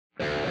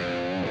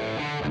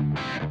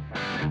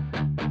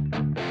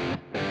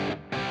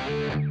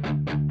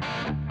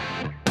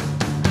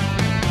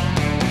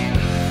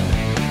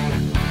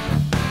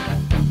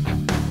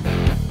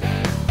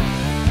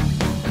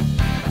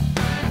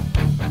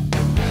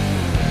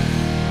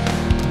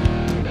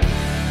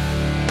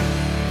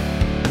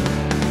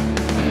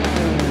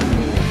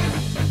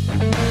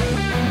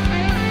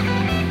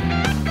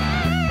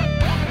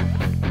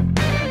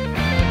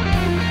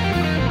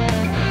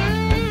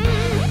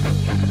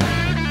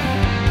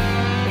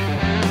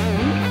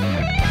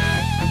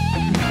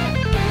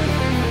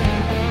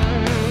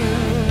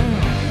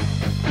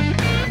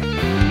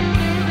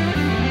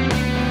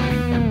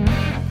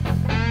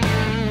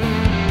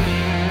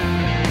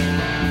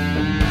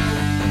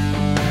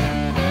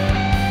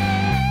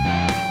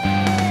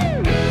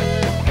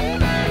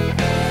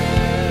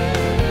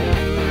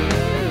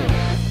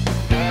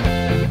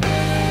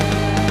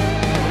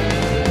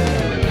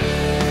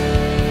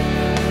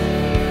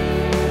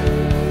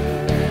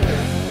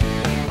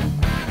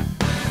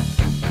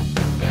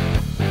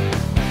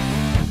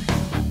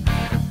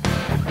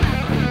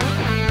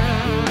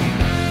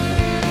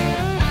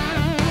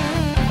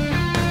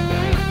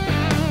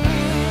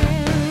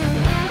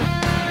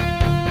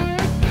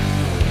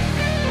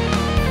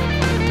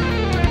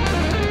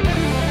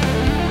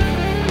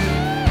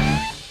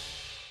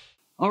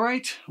All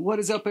right, what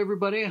is up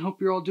everybody? I hope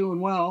you're all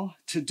doing well.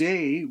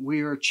 Today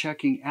we are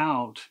checking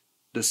out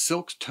the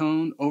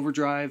Silktone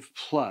Overdrive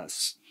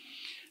Plus.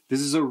 This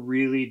is a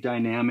really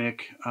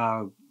dynamic,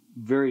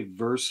 very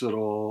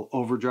versatile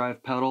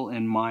overdrive pedal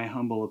in my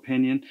humble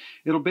opinion.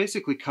 It'll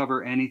basically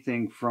cover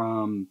anything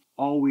from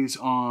always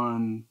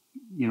on,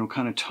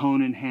 kind of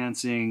tone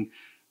enhancing,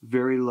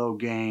 very low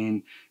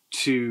gain,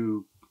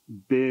 to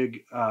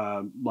big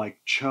like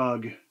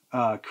chug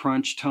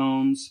crunch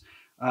tones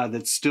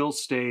that still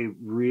stay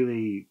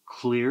really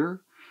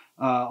clear,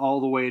 all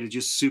the way to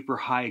just super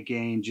high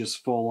gain,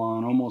 just full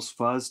on, almost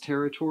fuzz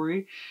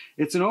territory.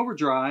 It's an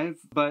overdrive,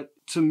 but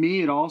to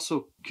me it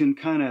also can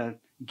kind of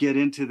get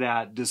into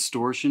that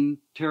distortion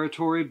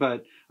territory,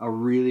 but a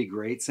really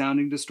great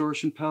sounding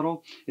distortion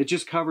pedal. It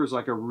just covers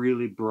like a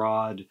really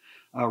broad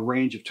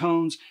range of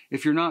tones.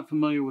 If you're not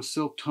familiar with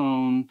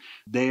Silktone,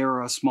 they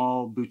are a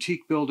small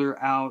boutique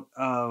builder out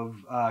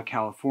of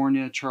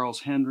California.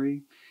 Charles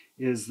Henry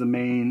is the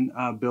main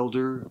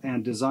builder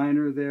and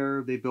designer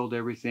there. They build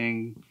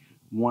everything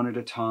one at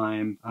a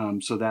time.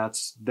 So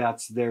that's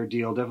their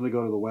deal. Definitely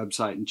go to the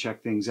website and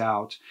check things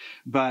out.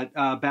 But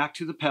back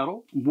to the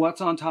pedal.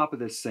 What's on top of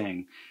this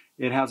thing?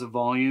 It has a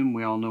volume.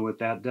 We all know what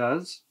that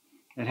does.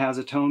 It has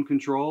a tone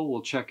control.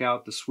 We'll check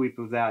out the sweep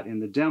of that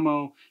in the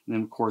demo. And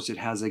then of course it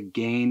has a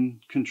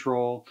gain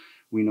control.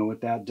 We know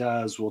what that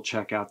does. We'll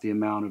check out the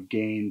amount of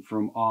gain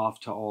from off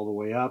to all the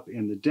way up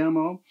in the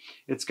demo.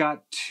 It's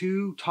got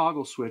two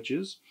toggle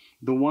switches.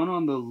 The one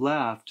on the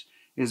left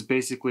is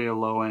basically a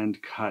low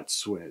end cut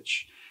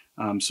switch.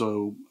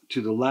 So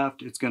to the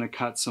left, it's going to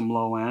cut some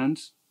low end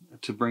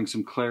to bring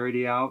some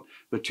clarity out,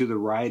 but to the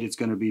right, it's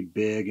going to be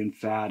big and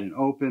fat and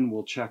open.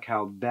 We'll check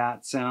how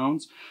that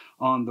sounds.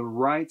 On the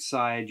right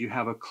side, you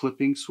have a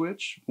clipping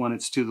switch. When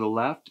it's to the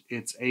left,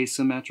 it's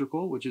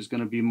asymmetrical, which is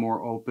going to be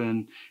more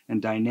open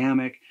and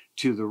dynamic.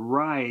 To the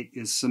right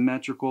is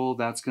symmetrical.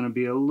 That's going to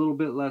be a little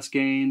bit less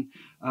gain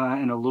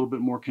and a little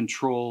bit more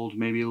controlled,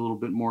 maybe a little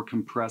bit more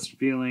compressed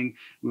feeling.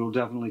 We will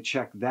definitely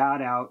check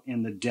that out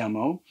in the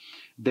demo.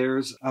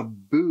 There's a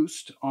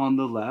boost on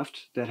the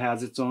left that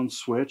has its own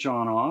switch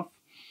on-off.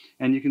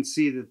 And you can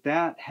see that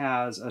that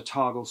has a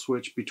toggle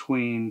switch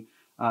between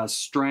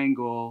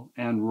strangle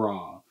and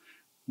raw.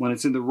 When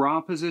it's in the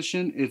raw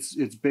position,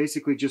 it's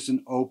basically just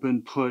an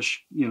open push,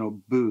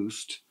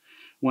 boost.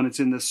 When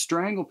it's in the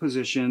strangle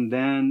position,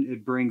 then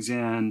it brings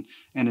in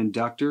an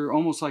inductor,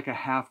 almost like a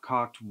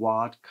half-cocked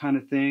watt kind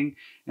of thing.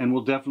 And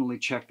we'll definitely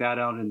check that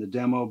out in the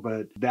demo,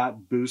 but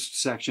that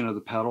boost section of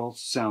the pedal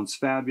sounds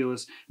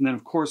fabulous. And then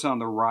of course on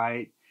the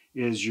right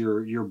is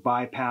your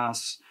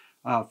bypass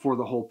for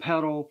the whole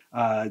pedal.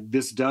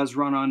 This does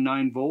run on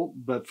 9 volt,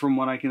 but from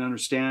what I can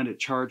understand, it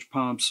charge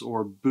pumps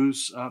or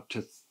boosts up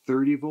to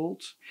 30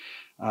 volts.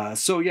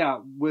 So yeah,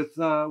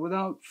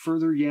 without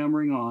further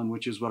yammering on,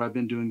 which is what I've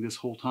been doing this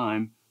whole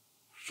time,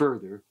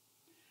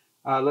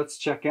 let's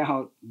check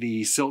out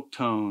the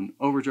Silktone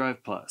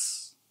Overdrive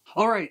Plus.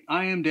 All right,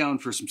 I am down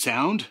for some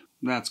sound.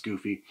 That's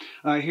goofy.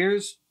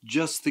 Here's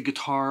just the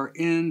guitar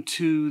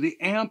into the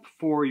amp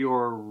for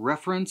your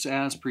reference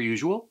as per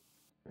usual.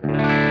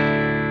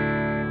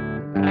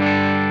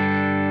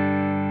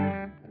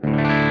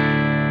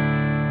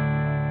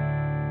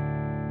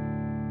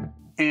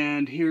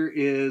 And here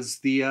is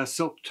the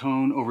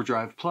Silktone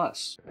Overdrive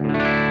Plus.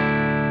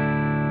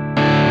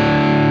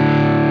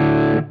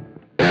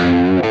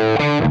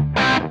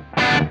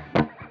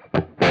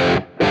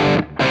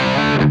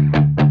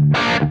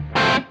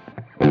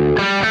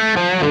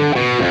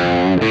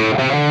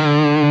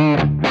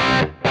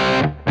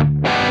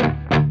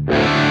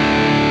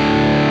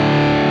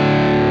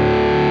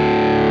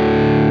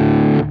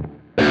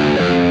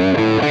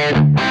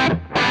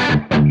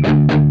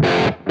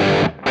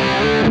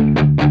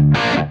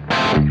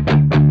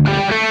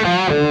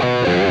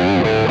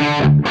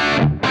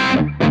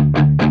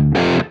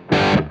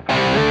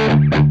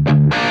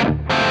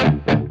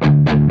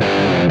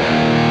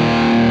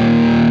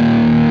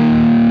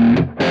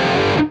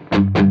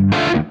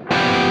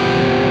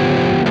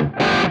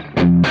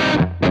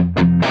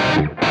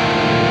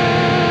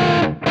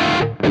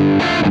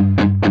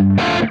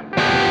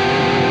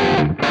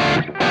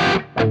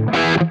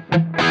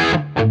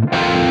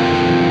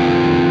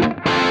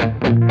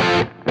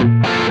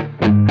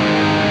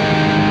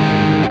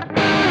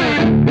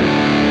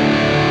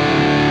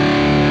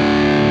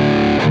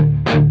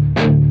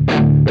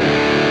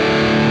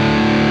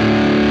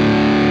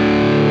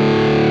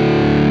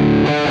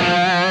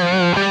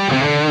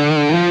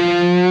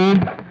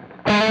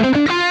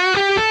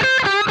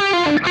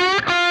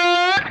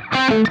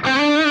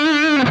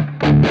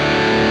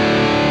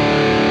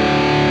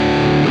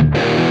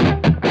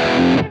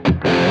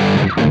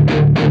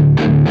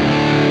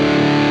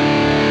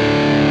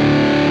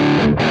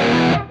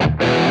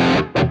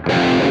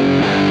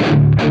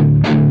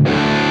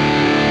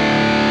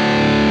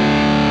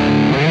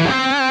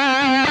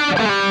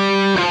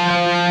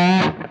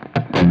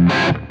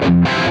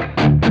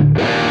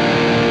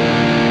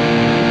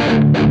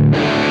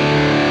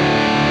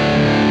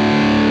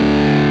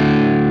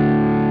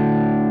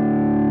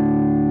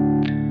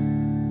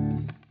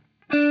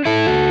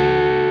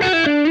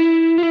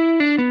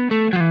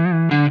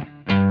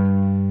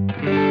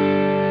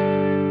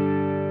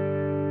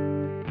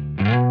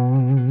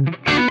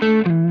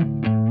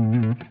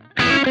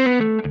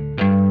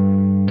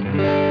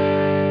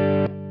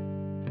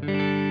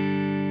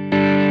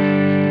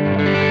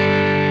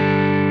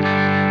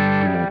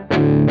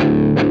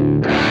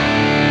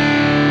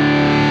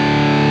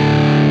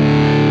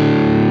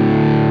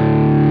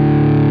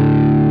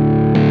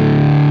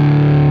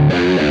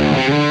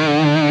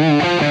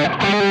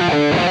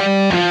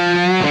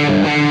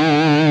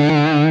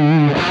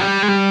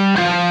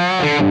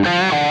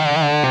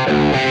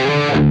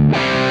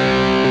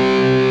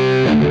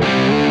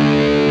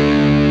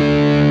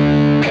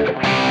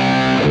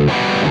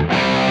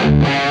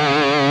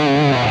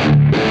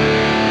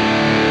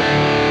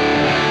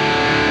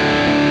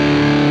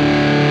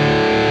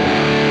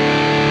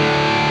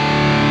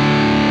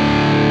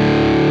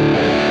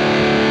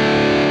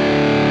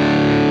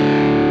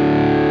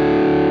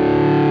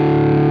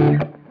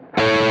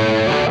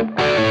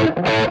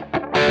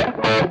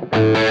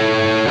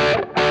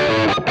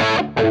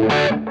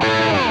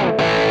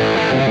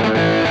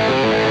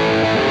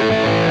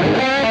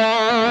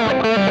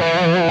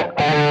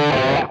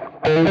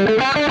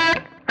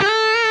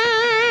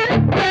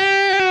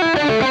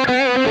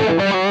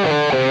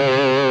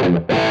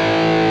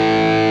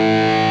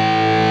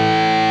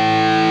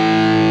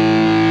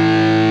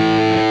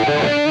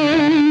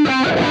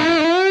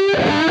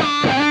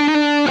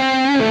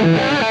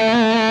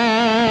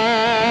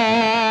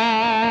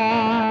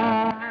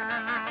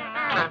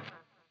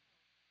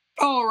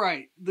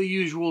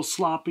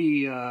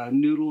 sloppy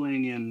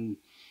noodling and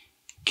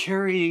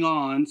carrying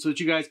on so that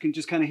you guys can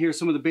just kind of hear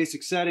some of the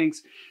basic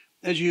settings.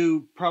 As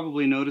you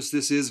probably noticed,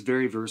 this is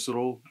very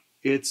versatile.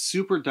 It's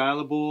super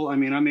dialable. I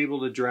mean, I'm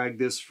able to drag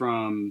this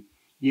from,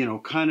 you know,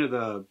 kind of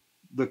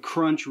the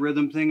crunch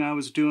rhythm thing I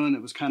was doing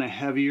that was kind of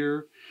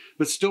heavier,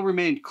 but still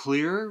remained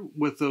clear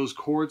with those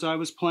chords I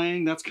was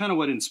playing. That's kind of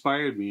what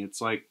inspired me.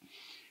 It's like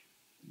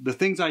the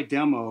things I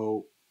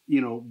demo, you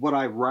know, what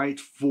I write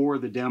for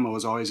the demo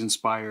is always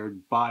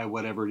inspired by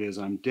whatever it is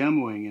I'm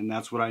demoing. And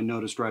that's what I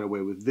noticed right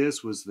away with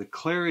this was the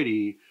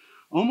clarity.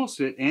 Almost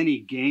at any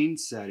gain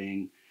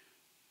setting,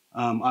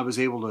 I was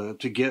able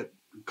to get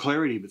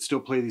clarity but still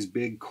play these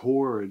big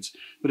chords.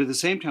 But at the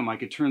same time, I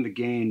could turn the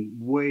gain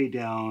way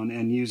down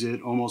and use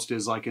it almost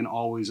as like an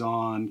always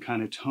on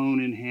kind of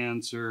tone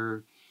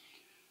enhancer.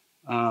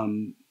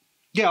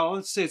 Yeah,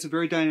 let's say it's a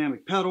very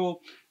dynamic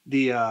pedal.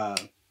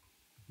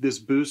 This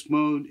boost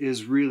mode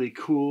is really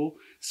cool.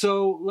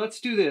 So let's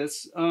do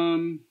this.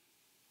 I'm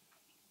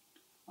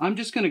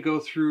just going to go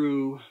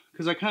through,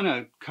 because I kind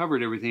of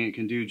covered everything it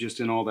can do just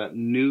in all that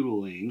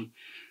noodling.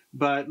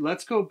 But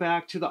let's go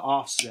back to the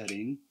off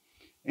setting,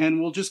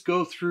 and we'll just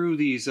go through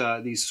these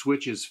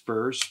switches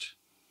first.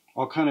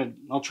 I'll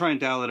try and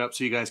dial it up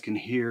so you guys can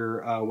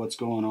hear what's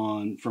going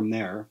on from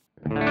there.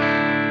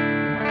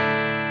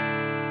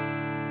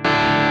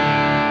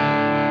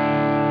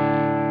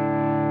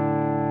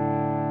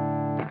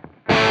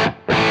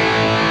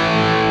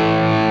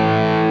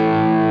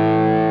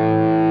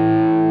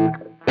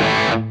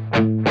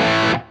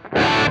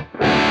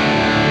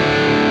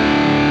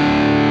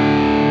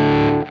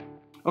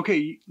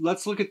 Okay,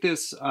 let's look at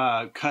this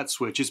cut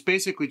switch. It's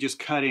basically just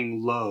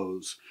cutting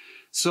lows.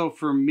 So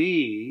for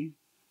me,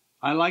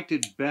 I liked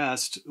it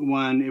best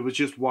when it was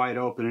just wide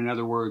open. In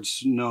other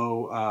words,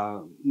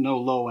 no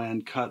low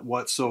end cut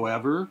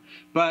whatsoever.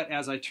 But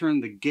as I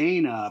turned the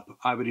gain up,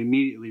 I would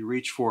immediately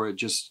reach for it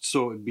just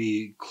so it would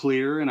be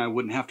clear and I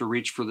wouldn't have to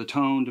reach for the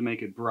tone to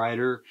make it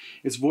brighter.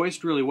 It's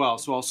voiced really well.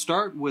 So I'll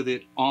start with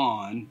it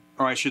on,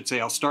 or I should say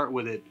I'll start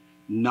with it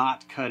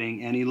not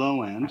cutting any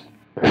low end.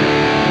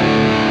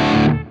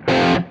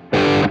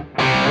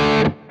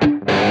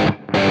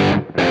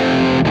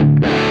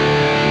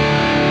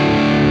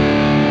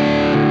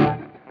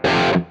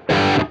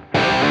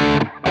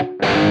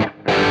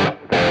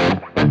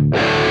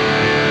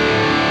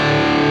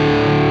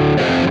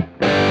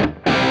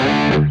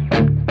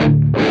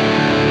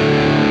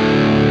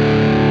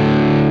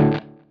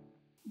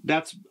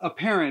 That's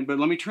apparent, but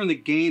let me turn the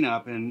gain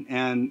up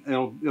and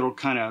it'll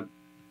kind of,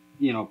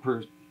 you know,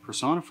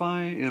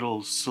 personify,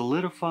 it'll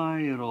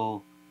solidify,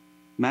 it'll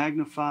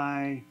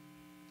magnify.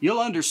 You'll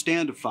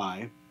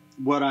understandify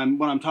what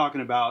I'm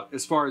talking about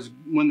as far as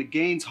when the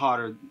gain's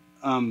hotter,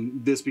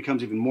 this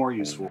becomes even more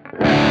useful.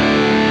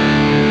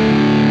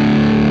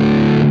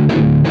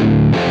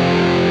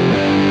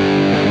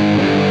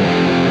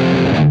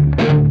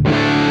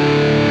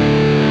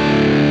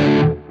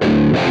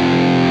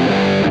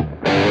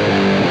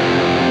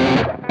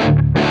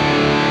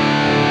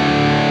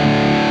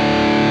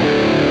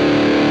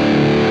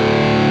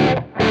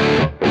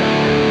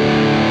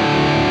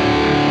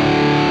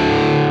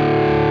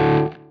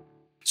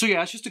 So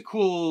yeah, it's just a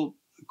cool,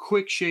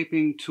 quick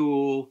shaping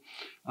tool.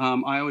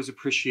 I always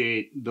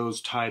appreciate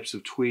those types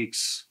of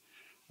tweaks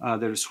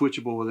that are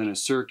switchable within a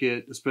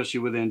circuit, especially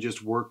within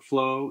just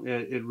workflow.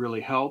 It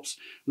really helps.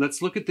 Let's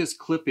look at this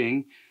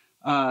clipping.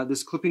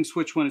 This clipping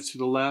switch, when it's to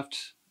the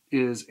left,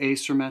 is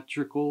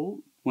asymmetrical.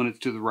 When it's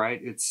to the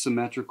right, it's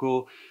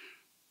symmetrical.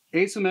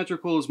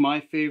 Asymmetrical is my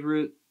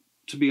favorite,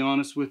 to be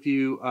honest with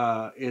you.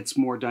 It's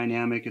more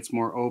dynamic, it's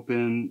more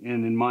open,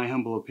 and in my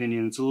humble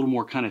opinion, it's a little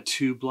more kind of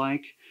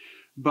tube-like.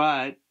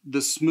 But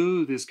the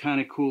smooth is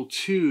kind of cool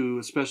too,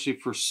 especially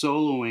for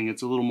soloing.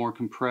 It's a little more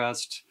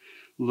compressed,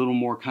 a little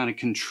more kind of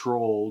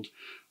controlled.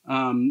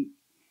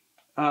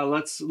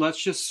 Let's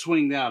just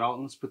swing that.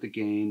 Let's put the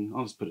gain.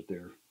 I'll just put it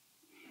there.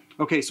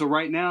 Okay, so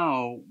right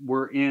now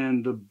we're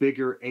in the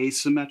bigger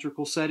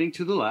asymmetrical setting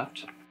to the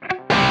left.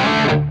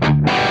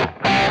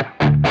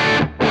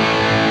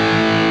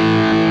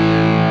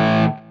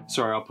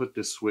 Sorry, I'll put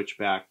this switch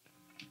back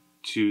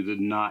to the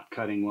not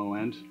cutting low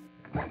end.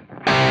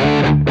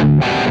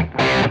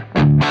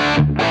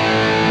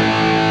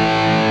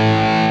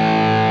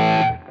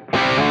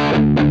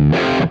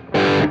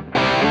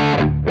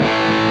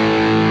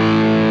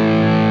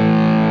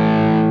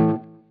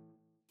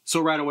 So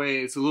right away,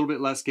 it's a little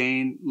bit less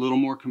gain, a little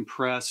more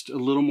compressed, a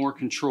little more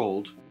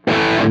controlled.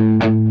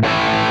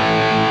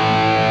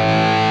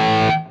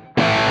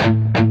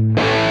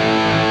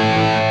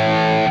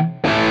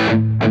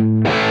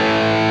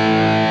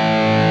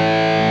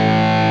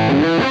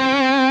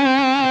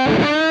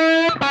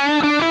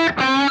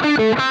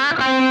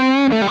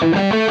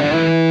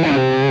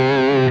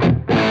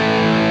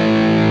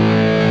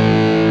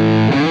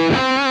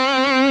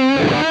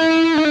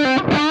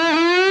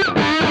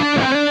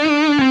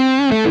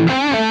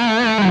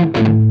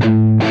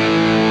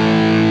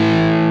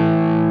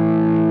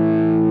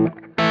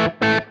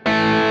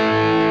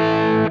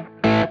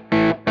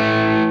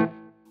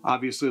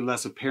 obviously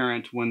less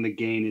apparent when the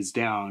gain is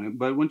down.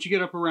 But once you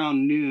get up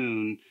around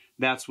noon,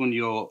 that's when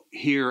you'll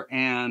hear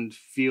and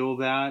feel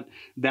that.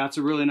 That's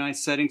a really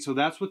nice setting. So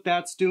that's what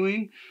that's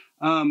doing.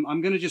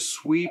 I'm going to just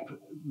sweep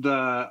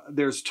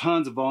there's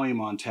tons of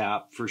volume on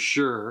tap for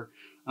sure.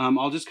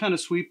 I'll just kind of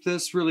sweep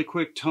this really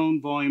quick,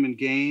 tone, volume, and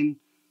gain.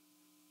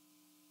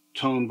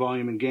 Tone,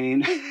 volume, and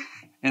gain.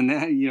 And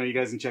then, you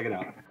guys can check it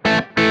out.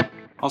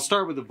 I'll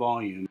start with the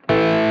volume.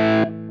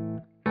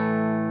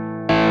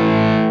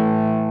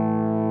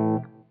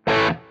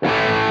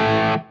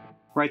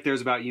 Right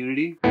there's about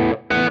unity.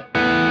 At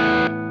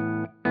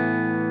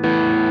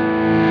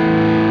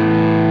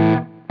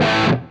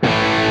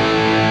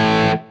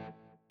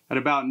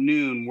about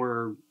noon,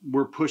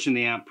 we're pushing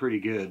the amp pretty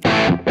good.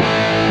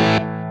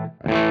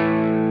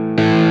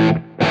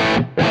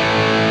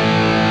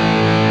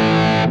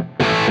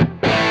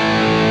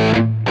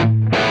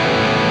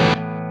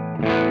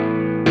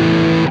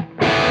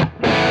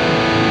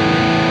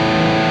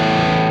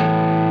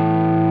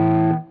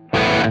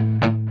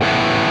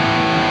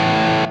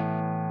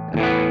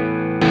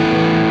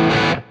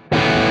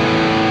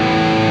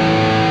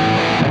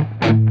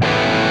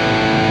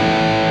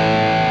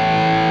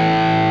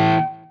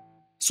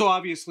 So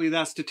obviously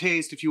that's to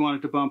taste. If you want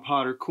it to bump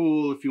hot or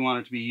cool, if you want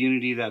it to be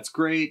unity, that's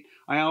great.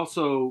 I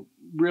also,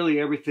 really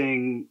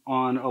everything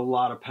on a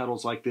lot of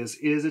pedals like this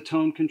is a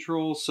tone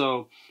control.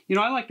 So,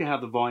 I like to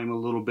have the volume a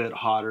little bit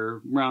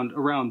hotter,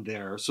 around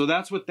there. So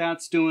that's what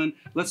that's doing.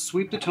 Let's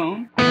sweep the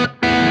tone.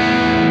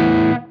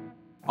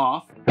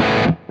 Off.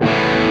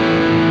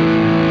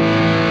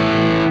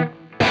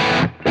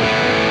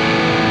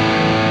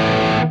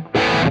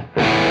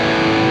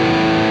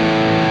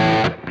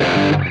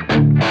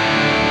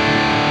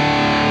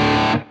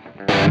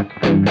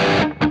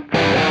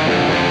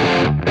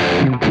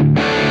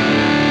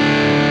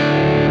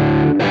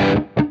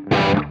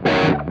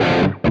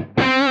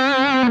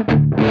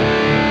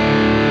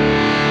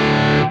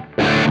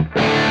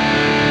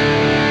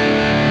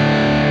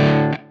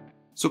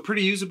 So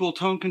pretty usable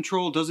tone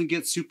control. Doesn't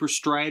get super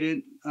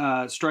strident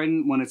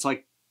when it's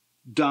like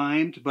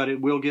dimed, but it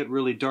will get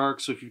really dark.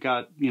 So if you've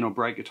got,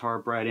 bright guitar,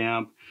 bright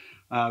amp,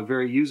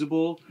 very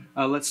usable.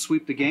 Let's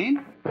sweep the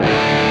gain.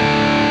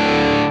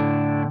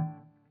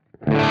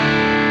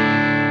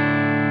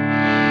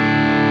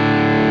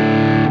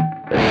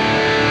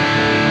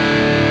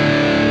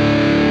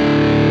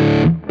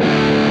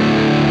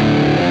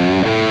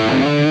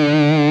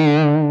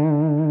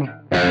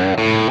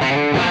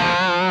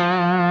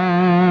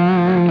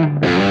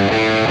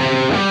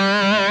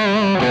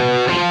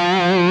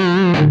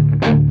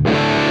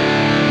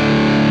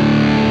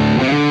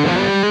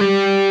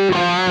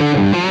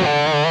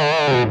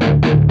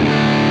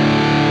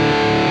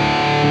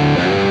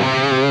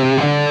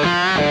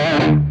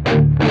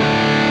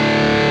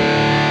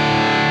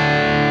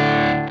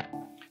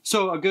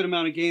 So a good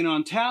amount of gain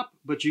on tap,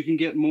 but you can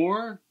get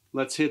more.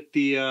 Let's hit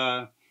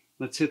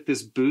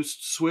this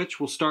boost switch.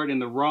 We'll start in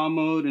the raw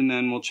mode and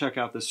then we'll check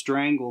out the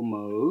strangle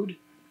mode.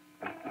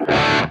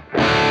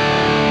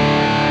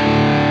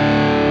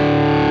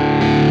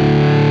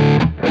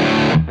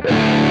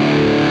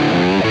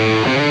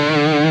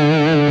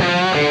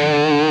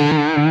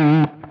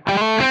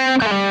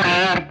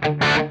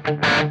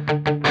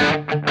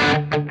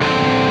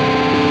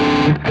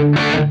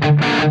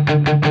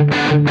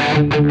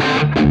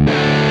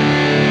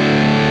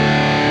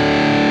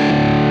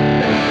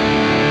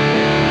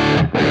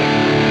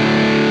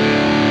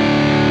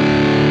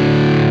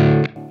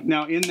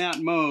 Now in that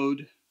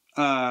mode,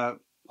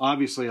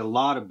 obviously a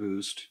lot of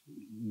boost,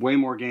 way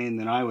more gain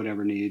than I would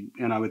ever need,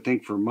 and I would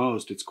think for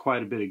most it's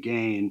quite a bit of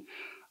gain.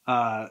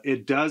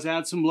 It does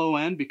add some low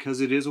end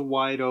because it is a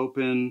wide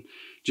open,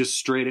 just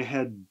straight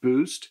ahead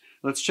boost.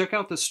 Let's check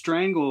out the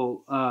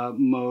strangle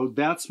mode.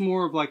 That's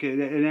more of like,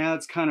 it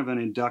adds kind of an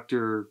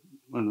inductor,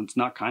 well it's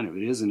not kind of,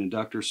 it is an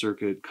inductor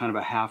circuit, kind of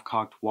a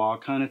half-cocked wah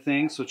kind of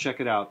thing, so check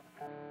it out.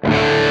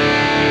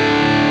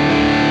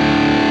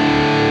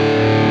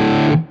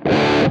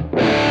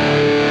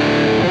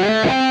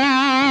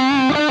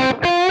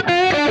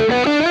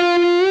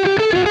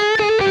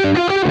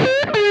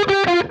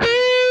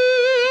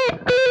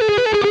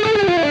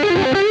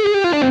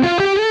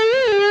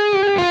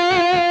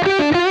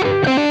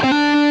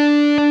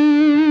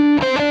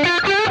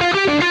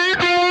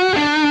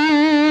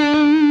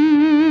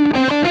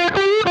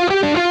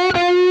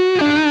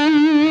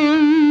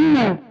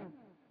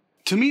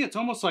 To me, it's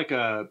almost like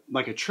a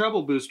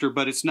treble booster,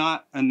 but it's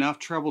not enough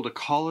treble to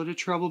call it a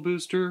treble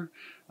booster.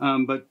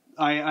 But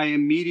I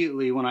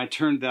immediately, when I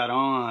turned that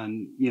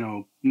on,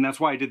 and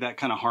that's why I did that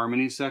kind of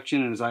harmony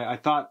section, and I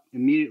thought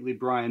immediately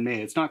Brian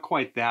May. It's not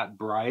quite that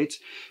bright,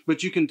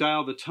 but you can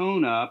dial the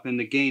tone up and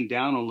the gain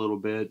down a little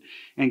bit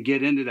and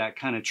get into that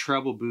kind of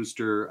treble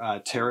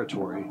booster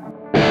territory.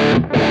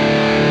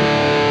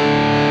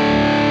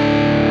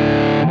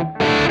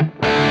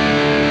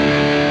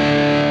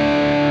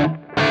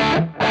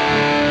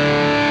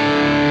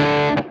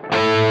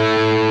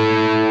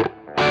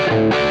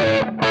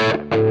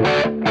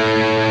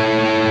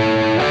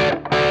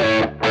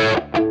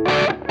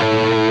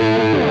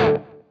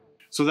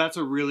 So that's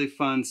a really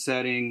fun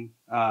setting.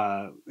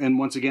 And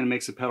once again, it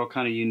makes the pedal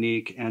kind of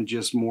unique and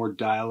just more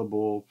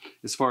dialable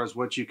as far as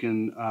what you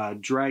can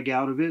drag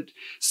out of it.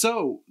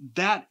 So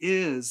that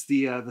is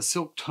the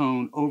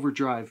Silktone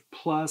Overdrive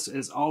Plus.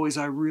 As always,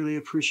 I really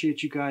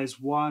appreciate you guys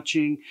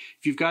watching.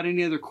 If you've got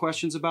any other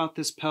questions about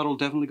this pedal,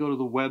 definitely go to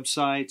the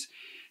website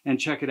and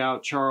check it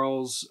out.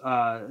 Charles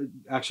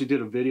actually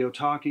did a video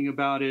talking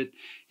about it.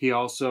 He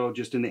also,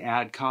 just in the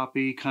ad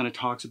copy, kind of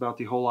talks about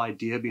the whole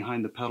idea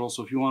behind the pedal.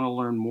 So if you want to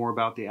learn more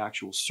about the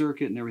actual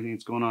circuit and everything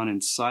that's going on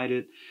inside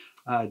it,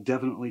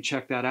 definitely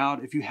check that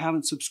out. If you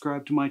haven't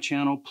subscribed to my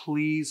channel,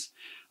 please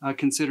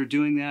consider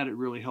doing that. It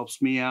really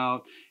helps me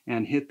out.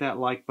 And hit that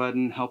like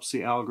button, helps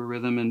the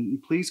algorithm.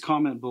 And please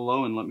comment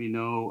below and let me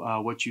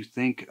know what you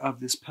think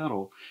of this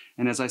pedal.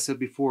 And as I said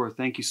before,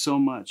 thank you so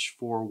much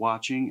for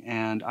watching,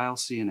 and I'll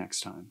see you next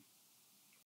time.